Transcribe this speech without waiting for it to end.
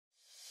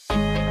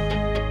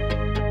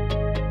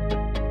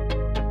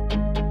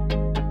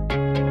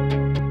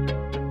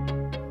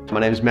My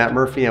name is Matt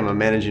Murphy. I'm a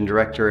managing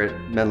director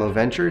at Menlo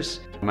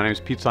Ventures. My name is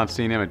Pete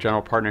Sonsini. I'm a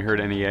general partner here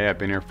at NEA. I've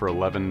been here for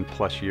 11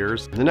 plus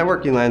years. The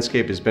networking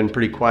landscape has been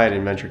pretty quiet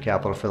in venture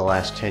capital for the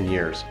last 10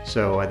 years.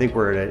 So I think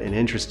we're at an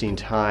interesting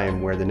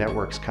time where the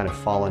network's kind of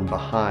fallen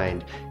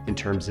behind in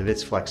terms of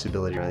its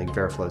flexibility. I think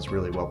Veriflow is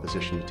really well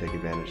positioned to take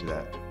advantage of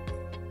that.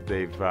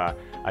 They've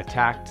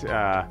attacked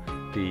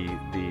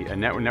the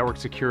network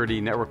security,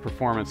 network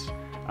performance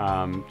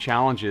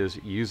challenges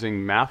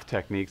using math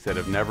techniques that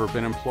have never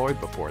been employed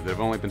before, that have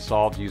only been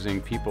solved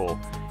using people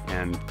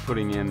and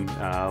putting in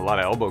a lot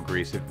of elbow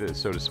grease,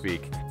 so to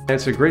speak.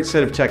 It's a great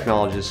set of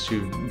technologists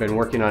who've been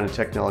working on a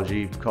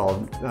technology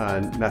called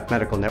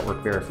mathematical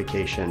network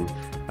verification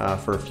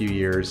for a few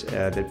years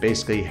that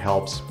basically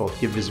helps both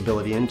give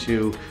visibility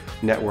into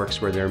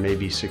networks where there may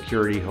be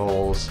security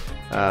holes,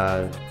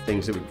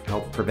 things that would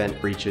help prevent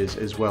breaches,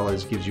 as well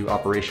as gives you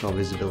operational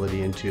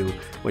visibility into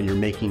when you're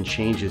making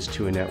changes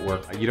to a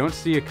network. You don't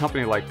see a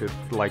company like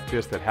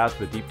this that has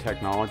the deep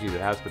technology,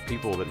 that has the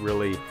people that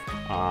really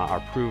are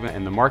proven,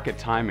 and the market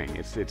timing.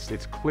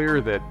 It's clear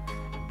that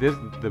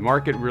the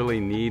market really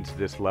needs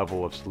this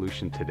level of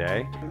solution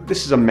today.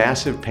 This is a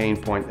massive pain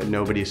point that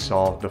nobody's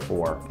solved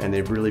before, and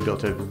they've really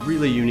built a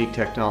really unique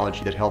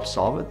technology that helps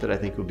solve it that I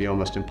think would be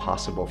almost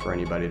impossible for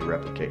anybody to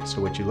replicate. So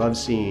what you love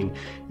seeing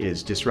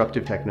is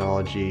disruptive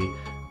technology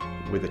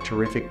with a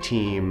terrific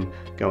team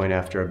going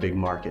after a big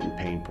market and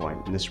pain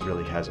point, and this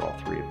really has all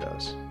three of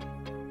those.